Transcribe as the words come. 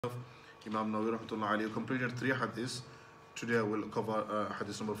Imam Nawawi rahmatullah alayhi completed 3 hadiths. Today I will cover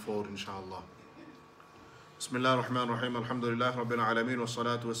hadith number 4 inshallah. Bismillah ar-Rahman ar-Rahim. Alhamdulillah Rabbil Alameen wa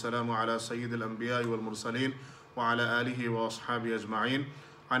salatu wa salamu ala Sayyid al-Anbiya wal Mursaleen wa ala alihi wa ashabi ajma'in.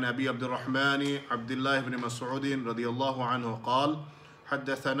 عن أبي عبد الرحمن عبد الله بن مسعود رضي الله عنه قال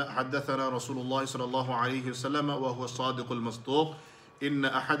حدثنا رسول الله صلى الله عليه وسلم وهو الصادق المصدوق إن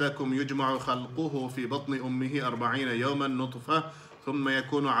أحدكم يجمع خلقه في بطن أمه 40 يوما نطفة ثم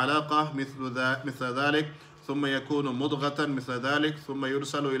يكون علاقة مثل ذلك ثم يكون مضغة مثل ذلك ثم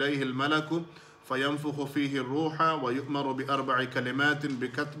يرسل إليه الملك فينفخ فيه الروح ويؤمر ب4 كلمات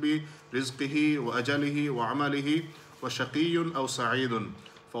بكتب رزقه وأجله وعمله وشقي أو سعيد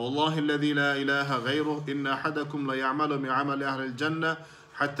فوالله الذي لا إله غيره إن أحدكم ليعمل بعمل أهل الجنة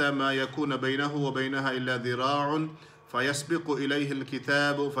حتى ما يكون بينه وبينها إلا ذراع فيسبق إليه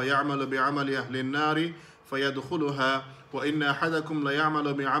الكتاب فيعمل بعمل أهل النار فيدخلها وإن أحدكم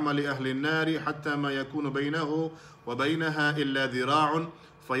ليعمل بعمل أهل النار حتى ما يكون بينه وبينها إلا ذراع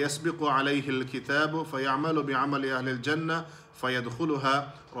فيسبق عليه الكتاب فيعمل بعمل أهل الجنة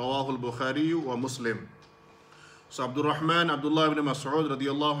فيدخلها رواه البخاري ومسلم. So Abdullah ibn Masrooj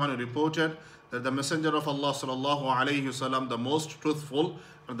radiallahu anhu reported that the Messenger of Allah sallallahu alayhi wasallam, the most truthful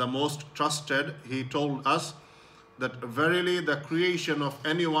and the most trusted, he told us that verily the creation of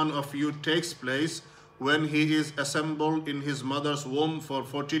any one of you takes place when he is assembled in his mother's womb for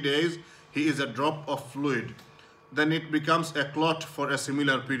 40 days. He is a drop of fluid. Then it becomes a clot for a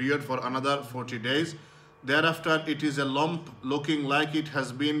similar period for another 40 days. Thereafter it is a lump looking like it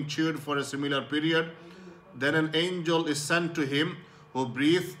has been chewed for a similar period. Then an angel is sent to him who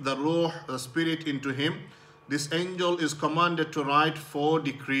breathes the ruh, the spirit, into him. This angel is commanded to write 4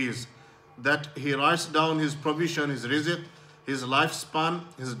 decrees, that he writes down his provision, his rizq, his lifespan,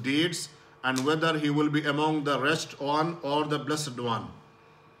 his deeds, and whether he will be among the rest one or the blessed one.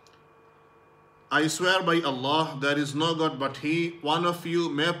 I swear by Allah, there is no God but He. One of you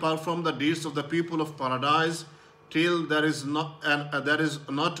may perform the deeds of the people of paradise till there is not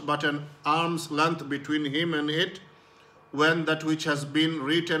but an arm's length between him and it, when that which has been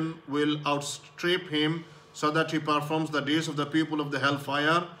written will outstrip him, so that he performs the deeds of the people of the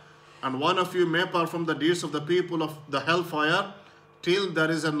hellfire. And one of you may perform the deeds of the people of the hellfire till there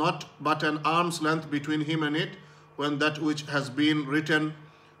is not but an arm's length between him and it, when that which has been written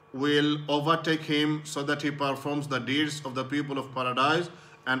will overtake him, so that he performs the deeds of the people of paradise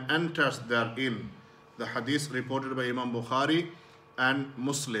and enters therein. The hadith reported by Imam Bukhari and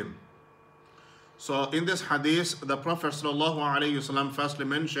Muslim. So in this hadith, the Prophet ﷺ firstly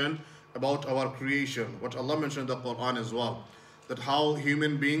mentioned about our creation, what Allah mentioned in the Quran as well, that how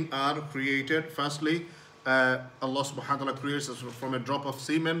human beings are created. Firstly, Allah subhanahu wa ta'ala creates us from a drop of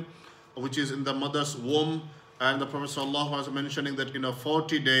semen, which is in the mother's womb, and the Prophet ﷺ was mentioning that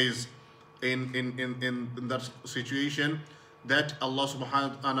 40 days in that situation, that Allah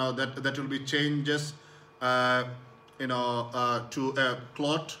subhanahu wa ta'ala, that will be changes to a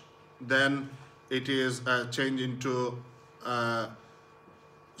clot, then it is changed into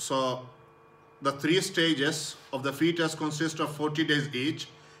so the 3 stages of the fetus consist of 40 days each,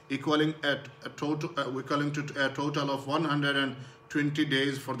 equaling to a total of 120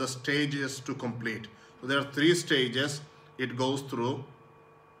 days for the stages to complete. So there are 3 stages it goes through,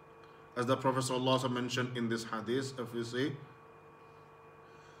 as the Prophet ﷺ mentioned in this hadith. If you see,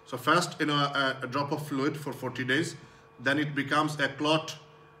 so first a drop of fluid for 40 days, then it becomes a clot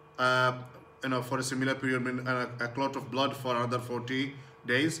for a similar period, a clot of blood for another 40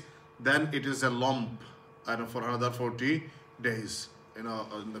 days, then it is a lump for another 40 days in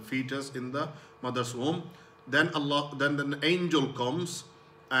the fetus in the mother's womb. Then the angel comes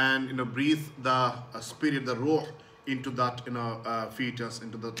and breathe the spirit, the ruh, into that fetus,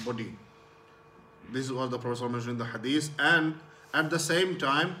 into the body. This is what the Prophet mentioned in the hadith. And at the same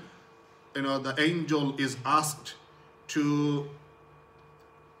time, the angel is asked to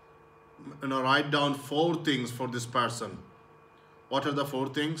write down 4 things for this person. What are the 4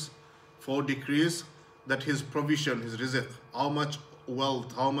 things? 4 decrees, that his provision, his rizq, how much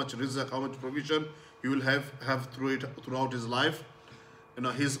wealth, how much rizq, how much provision he will have throughout his life.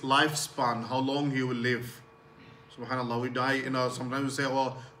 His lifespan, how long he will live. Subhanallah, we die, sometimes we say,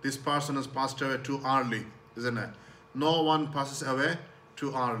 oh, this person has passed away too early, isn't it? No one passes away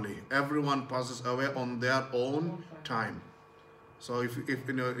too early. Everyone passes away on their own time. So if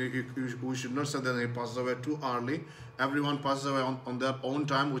we should not say that he passes away too early. Everyone passes away on their own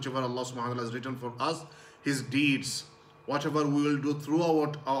time, whichever Allah subhanahu wa ta'ala has written for us. His deeds, whatever we will do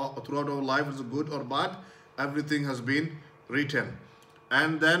throughout our life, is good or bad, everything has been written.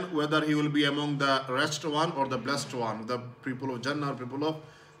 And then whether he will be among the rest one or the blessed one, the people of Jannah or people of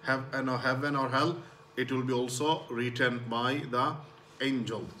have heaven or hell, it will be also written by the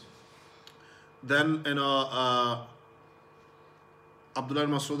angel. Then Abdullah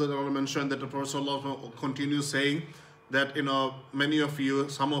Masrooj mentioned that the Prophet ﷺ continues saying that many of you,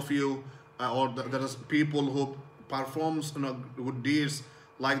 some of you, there is people who performs good deeds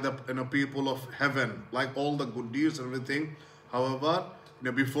like the people of heaven, like all the good deeds and everything. However,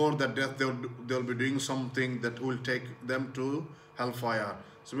 before their death, they'll be doing something that will take them to hellfire.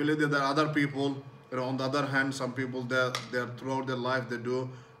 Similarly, there are other people. On the other hand, some people they throughout their life they do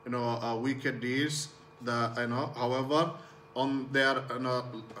wicked deeds. However, on their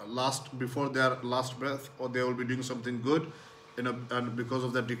before their last breath, or they will be doing something good, and because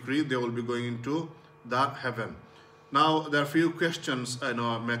of that decree, they will be going into the heaven. Now, there are few questions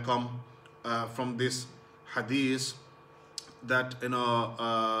may come from this hadith that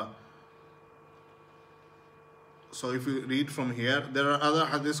so if you read from here, there are other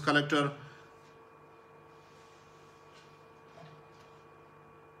hadith collector.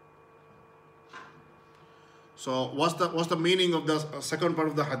 So what's the meaning of the second part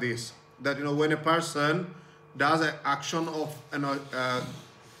of the hadith? That when a person does an action of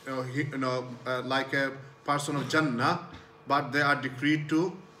like a person of Jannah, but they are decreed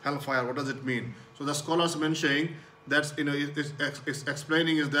to hellfire. What does it mean? So the scholars mentioning that it's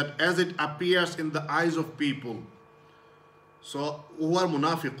explaining is that as it appears in the eyes of people. So who are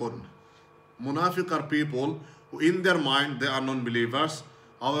munafiqun? Munafiq are people who in their mind they are non-believers.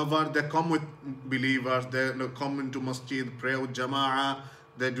 However, they come with believers, they come into masjid, pray with jama'ah,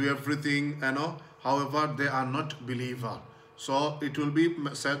 they do everything, however, they are not believer. So it will be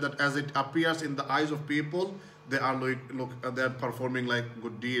said that as it appears in the eyes of people, they are they are performing like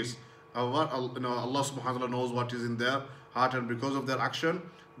good deeds. However, Allah subhanahu wa ta'ala knows what is in their heart, and because of their action,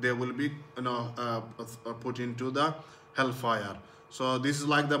 they will be put into the hellfire. So this is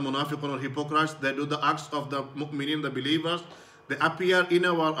like the munafiqun or hypocrites. They do the acts of the mu'minin, the believers. They appear in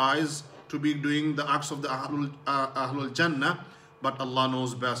our eyes to be doing the acts of the Ahlul Jannah, but Allah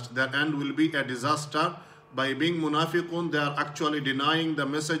knows best. Their end will be a disaster. By being munafiqun, they are actually denying the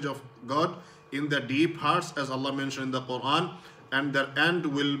message of God in their deep hearts, as Allah mentioned in the Quran, and their end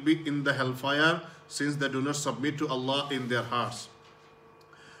will be in the hellfire, since they do not submit to Allah in their hearts.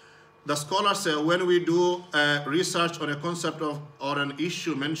 The scholars say when we do research on a concept of or an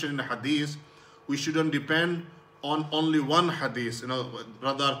issue mentioned in the hadith, we shouldn't depend on only one hadith.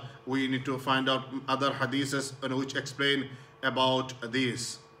 Rather we need to find out other hadiths which explain about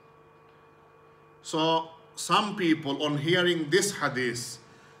this. So some people, on hearing this hadith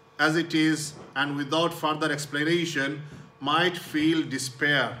as it is and without further explanation, might feel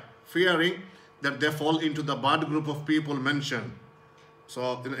despair, fearing that they fall into the bad group of people mentioned.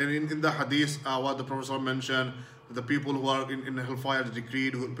 So in the hadith, what the Prophet mentioned, the people who are in hellfire is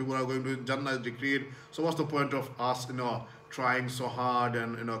decreed, people who are going to Jannah is decreed. So what's the point of us, trying so hard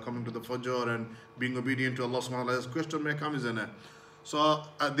and coming to the Fajr and being obedient to Allah subhanahu wa ta'ala? This question may come, isn't it? So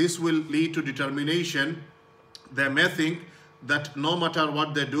this will lead to determination. They may think that no matter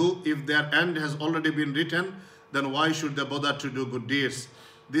what they do, if their end has already been written, then why should they bother to do good deeds?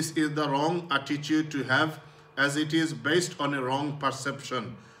 This is the wrong attitude to have, as it is based on a wrong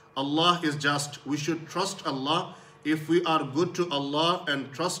perception. Allah is just. We should trust Allah. If we are good to Allah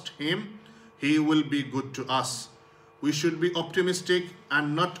and trust Him, He will be good to us. We should be optimistic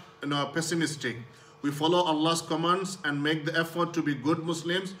and not pessimistic. We follow Allah's commands and make the effort to be good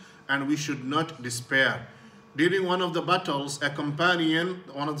Muslims, and we should not despair. During one of the battles, a companion,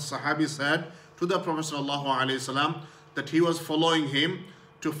 one of the Sahabis, said to the Prophet ﷺ that he was following him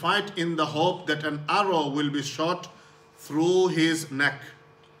to fight in the hope that an arrow will be shot through his neck.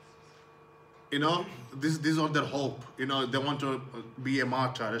 These are their hope. They want to be a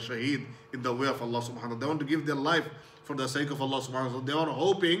martyr, a shaheed in the way of Allah subhanahu wa ta'ala. They want to give their life for the sake of Allah subhanahu wa ta'ala. They are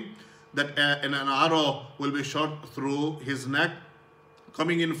hoping that an arrow will be shot through his neck,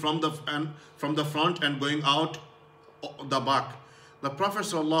 coming in from the front and going out the back. The Prophet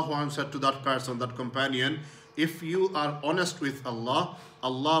sallallahu alaihi wasallam said to that person, that companion, if you are honest with Allah,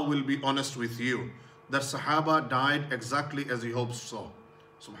 Allah will be honest with you. That Sahaba died exactly as he hoped so.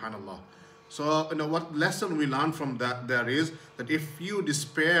 Subhanallah. So, what lesson we learn from that there is that if you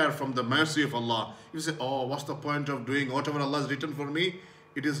despair from the mercy of Allah, you say, oh, what's the point of doing whatever Allah has written for me?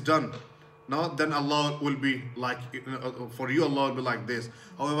 It is done. Now, then Allah will be like, for you, Allah will be like this.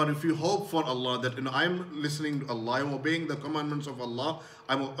 However, if you hope for Allah that, I'm listening to Allah, I'm obeying the commandments of Allah,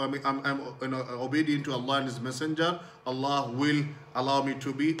 I'm obedient to Allah and His Messenger, Allah will allow me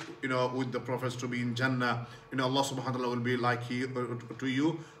to be, with the prophets to be in Jannah. Allah subhanahu wa ta'ala will be like to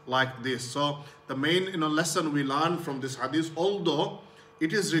you like this. So, the main, lesson we learn from this hadith, although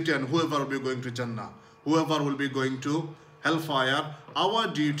it is written, whoever will be going to Jannah, whoever will be going to hellfire. Our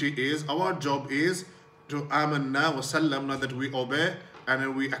duty is, our job is to amanna wa sallamna, that we obey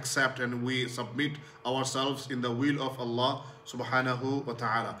and we accept and we submit ourselves in the will of Allah subhanahu wa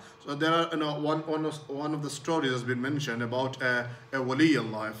ta'ala. So there are, one of the stories has been mentioned about a wali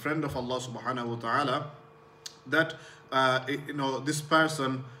Allah, a friend of Allah subhanahu wa ta'ala, that this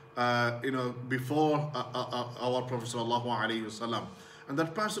person before our Prophet sallallahu alaihi wasallam, and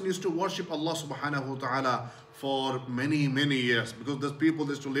that person used to worship Allah subhanahu wa ta'ala for many years, because those people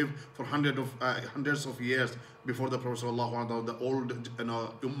used to live for hundreds of years before the Prophet sallallahu alaihi wasallam, the old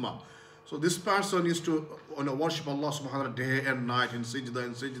ummah. So this person used to worship Allah subhanahu wa ta'ala day and night in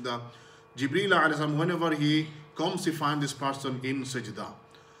sajda. Jibreel alayhi salam, whenever he comes, he finds this person in sajda.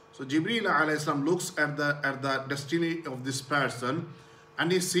 So Jibreel alayhi salam looks at the destiny of this person,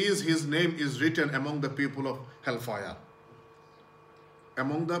 and he sees his name is written among the people of hellfire.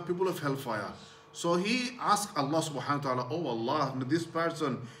 Among the people of hellfire. So he asked Allah subhanahu wa ta'ala, oh Allah, this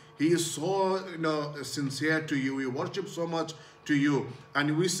person, he is so sincere to you, he worships so much to you,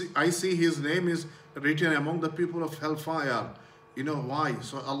 and I see his name is written among the people of hellfire. Why?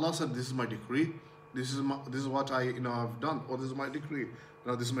 So Allah said, this is my decree. This is what I have done, or this is my decree.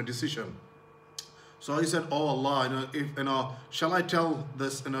 This is my decision. So he said, oh Allah, shall I tell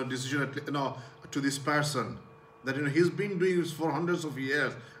this decision to this person, that he's been doing this for hundreds of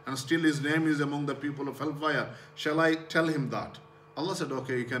years and still his name is among the people of hellfire. Shall I tell him that? Allah said,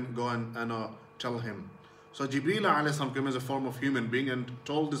 okay, you can go and tell him. So Jibreel alayhi salam came as a form of human being and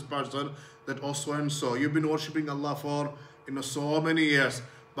told this person that, oh so and so, you've been worshipping Allah for so many years,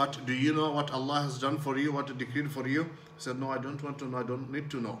 but do you know what Allah has done for you, what He decreed for you? He said, no, I don't want to know, I don't need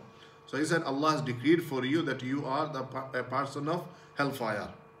to know. So he said, Allah has decreed for you that you are a person of hellfire.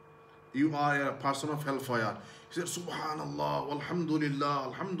 You are a person of hellfire. He said, Subhanallah, Alhamdulillah,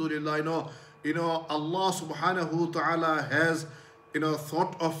 Alhamdulillah. Allah subhanahu wa ta'ala has,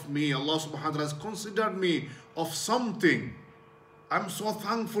 thought of me. Allah subhanahu wa ta'ala has considered me of something. I'm so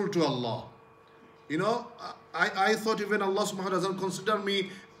thankful to Allah. I thought even Allah subhanahu wa ta'ala doesn't consider me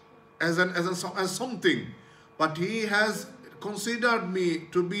as something. But He has considered me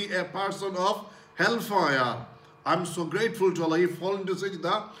to be a person of hellfire. I'm so grateful to Allah. He fall into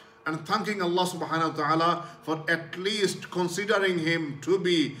sajda and thanking Allah subhanahu wa ta'ala for at least considering him to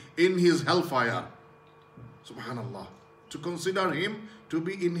be in his hellfire. Subhanallah. To consider him to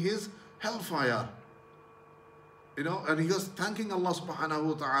be in his hellfire. And he was thanking Allah subhanahu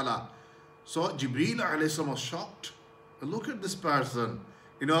wa ta'ala. So Jibreel alayhi salam was shocked. Look at this person.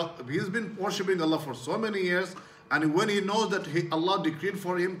 He's been worshipping Allah for so many years, and when he knows that Allah decreed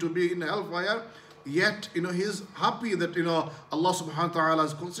for him to be in hellfire, yet he's happy that Allah subhanahu wa ta'ala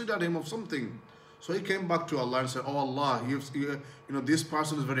has considered him of something. So he came back to Allah and said, oh Allah, this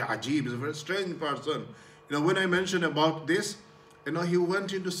person is very ajib, is a very strange person. When I mentioned about this, he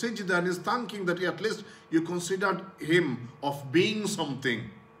went into sajda and is thanking that at least you considered him of being something.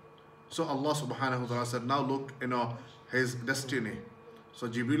 So Allah subhanahu wa ta'ala said, now look, his destiny. So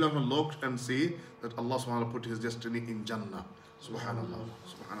Jibreel looked and see that Allah subhanahu wa ta'ala put his destiny in Jannah. Subhanallah,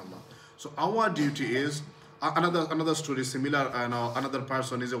 subhanallah. So our duty is, another story similar, another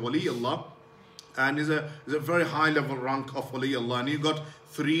person is a wali Allah, and is a very high level rank of wali Allah, and he got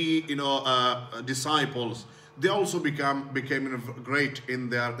 3 disciples. They also became great in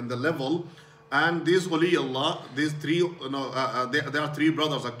the level. And these wali Allah, these 3 there are 3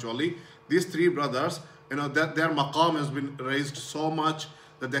 brothers actually. These 3 brothers, that their maqam has been raised so much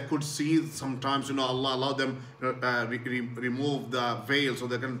that they could see sometimes, Allah allowed them remove the veil so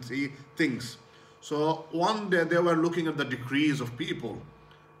they can see things. So one day they were looking at the decrees of people,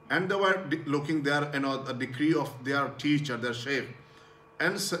 and they were looking there, a decree of their teacher, their sheikh,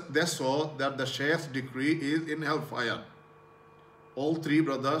 and they saw that the sheikh's decree is in hellfire. All 3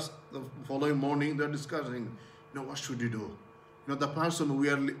 brothers, the following morning, they're discussing, what should we do? The person we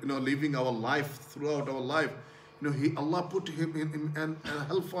are living our life, throughout our life, Allah put him in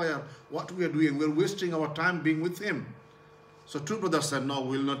hellfire. What we are doing, we're wasting our time being with him. So 2 brothers said, no,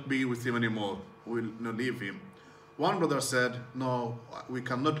 we'll not be with him anymore. We'll leave him. One brother said, no, we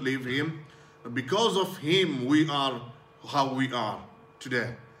cannot leave him. Because of him, we are how we are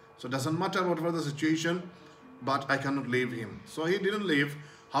today. So it doesn't matter whatever the situation, but I cannot leave him. So he didn't leave.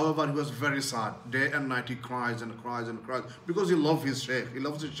 However, he was very sad. Day and night he cries and cries and cries because he loves his sheikh. He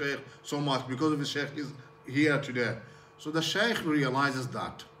loves his sheikh so much. Because of his sheikh, he's here today. So the sheikh realizes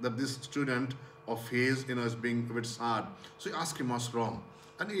that this student of his, is being a bit sad. So he asks him what's wrong,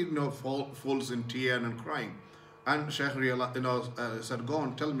 and he, falls in tears and crying. And sheikh said, go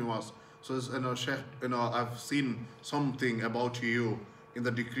on, tell me what's. So sheikh, I've seen something about you. in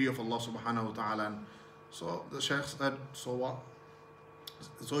the decree of Allah subhanahu wa ta'ala. And so the Shaykh said, so what?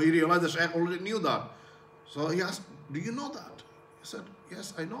 So he realized the Shaykh already knew that. So he asked, do you know that? He said,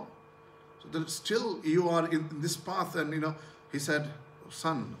 yes, I know. So then still you are in this path, and he said,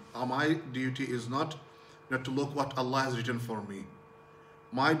 son, my duty is not to look what Allah has written for me.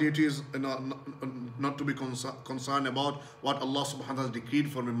 My duty is not to be concerned about what Allah subhanahu wa ta'ala has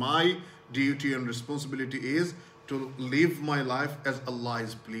decreed for me. My duty and responsibility is to live my life as Allah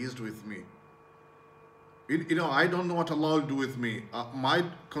is pleased with me. I don't know what Allah will do with me. My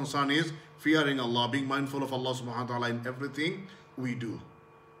concern is fearing Allah, being mindful of Allah subhanahu wa ta'ala in everything we do.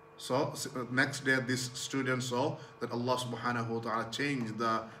 So next day this student saw that Allah subhanahu wa ta'ala changed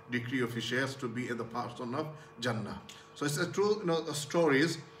the decree of his shares to be in the person of Jannah. So it's a true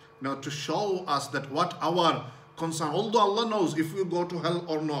stories to show us that what our concern, although Allah knows if we go to hell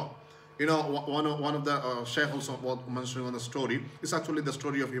or not. One of the Shaykh also was mentioning on the story. It's actually the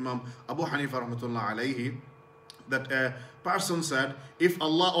story of Imam Abu Hanifa rahmatullah alayhi, that a person said, if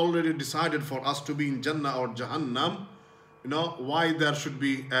Allah already decided for us to be in Jannah or Jahannam, why there should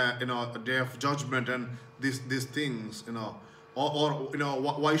be a day of judgment and these things, or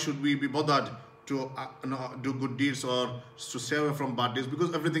why should we be bothered to do good deeds or to stay away from bad deeds,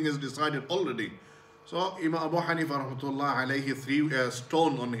 because everything is decided already. So Imam Abu Hanifa rahmatullah alayhi threw a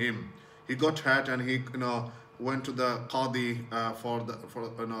stone on him. He got hurt and he went to the Qadi for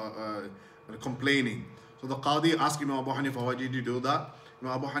complaining. So the Qadi asked Imam Abu Hanifa, why did you do that?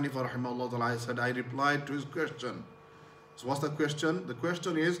 Imam Abu Hanifa rahimahullah ta'ala said, I replied to his question. So what's the question? The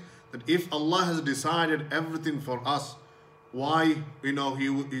question is that if Allah has decided everything for us, why he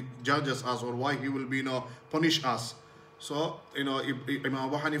judges us, or why he will be punish us? So Imam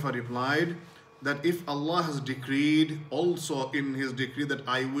Abu Hanifa replied that if Allah has decreed also in his decree that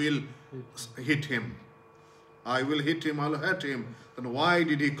I will hit him, I'll hurt him, then why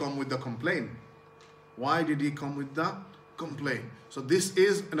did he come with the complaint? Why did he come with the complaint? So this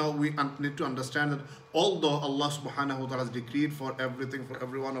is, we need to understand that although Allah subhanahu wa ta'ala has decreed for everything for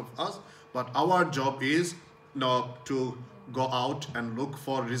every one of us, but our job is to go out and look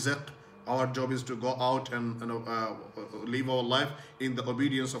for rizq. Our job is to go out and live our life in the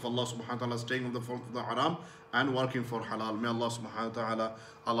obedience of Allah subhanahu wa ta'ala, staying on the front of the haram and working for halal. May Allah subhanahu wa ta'ala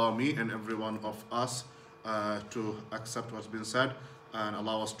allow me and every one of us to accept what's been said, and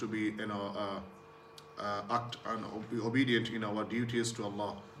allow us to be act and be obedient in our duties to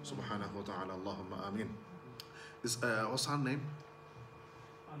Allah subhanahu wa ta'ala. Allahumma ameen. What's her name?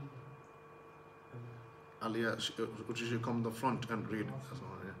 Aliyah, would you come to the front and read?